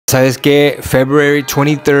¿Sabes qué? February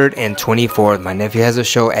 23rd and 24th, my nephew has a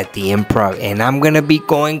show at the Improv, and I'm gonna be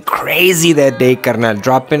going crazy that day, carnal.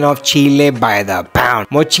 Dropping off Chile by the pound.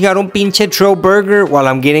 Voy a chingar un pinche Trill Burger while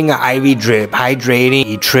I'm getting an IV drip,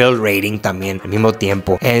 hydrating y Trill rating también al mismo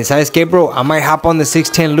tiempo. And ¿sabes qué, bro? I might hop on the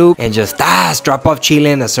 610 loop and just drop off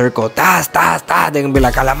Chile in a circle. They're gonna be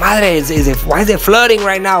like, a la madre, why is it flooding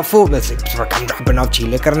right now, fool? Let's I'm dropping off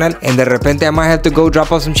Chile, carnal. And de repente I might have to go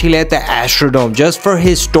drop off some Chile at the Astrodome just for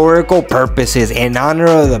historical purposes in honor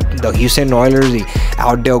of the Houston Oilers, the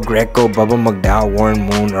Al Del Greco, Bubba McDowell, Warren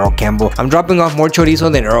Moon, Earl Campbell. I'm dropping off more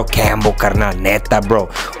chorizo than Earl Campbell, carnal. Neta, bro.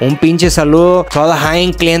 Un pinche saludo to all the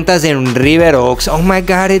high-end clientas in River Oaks. Oh my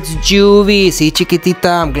God, it's Juvie. Sí,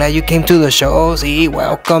 chiquitita. I'm glad you came to the show. Sí,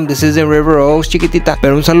 welcome. This is in River Oaks, chiquitita.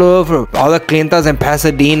 Pero un saludo for all the clientas in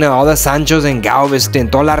Pasadena, all the Sanchos in Galveston,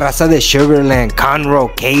 toda la raza de Sugarland, Conroe,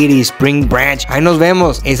 Katy, Spring Branch. Ahí nos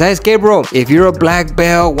vemos. Hey, ¿sabes qué, bro? If you're a black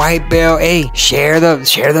belt, white belt, hey, share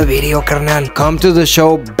the video, carnal. Come to the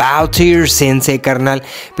show, bow to your sensei, carnal,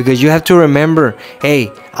 because you have to remember, hey,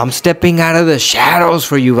 I'm stepping out of the shadows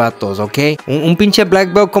for you vatos, okay? Un pinche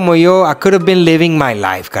black belt como yo, I could have been living my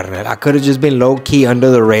life, carnal. I could have just been low-key under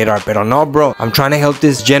the radar, pero no, bro. I'm trying to help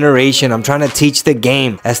this generation. I'm trying to teach the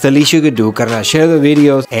game. That's the least you could do, carnal. Share the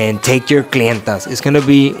videos and take your clientas. It's gonna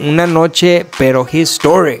be una noche, pero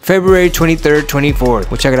historic. February 23rd, 24th.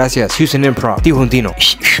 Muchas gracias. Houston Improv. Tío Juntino.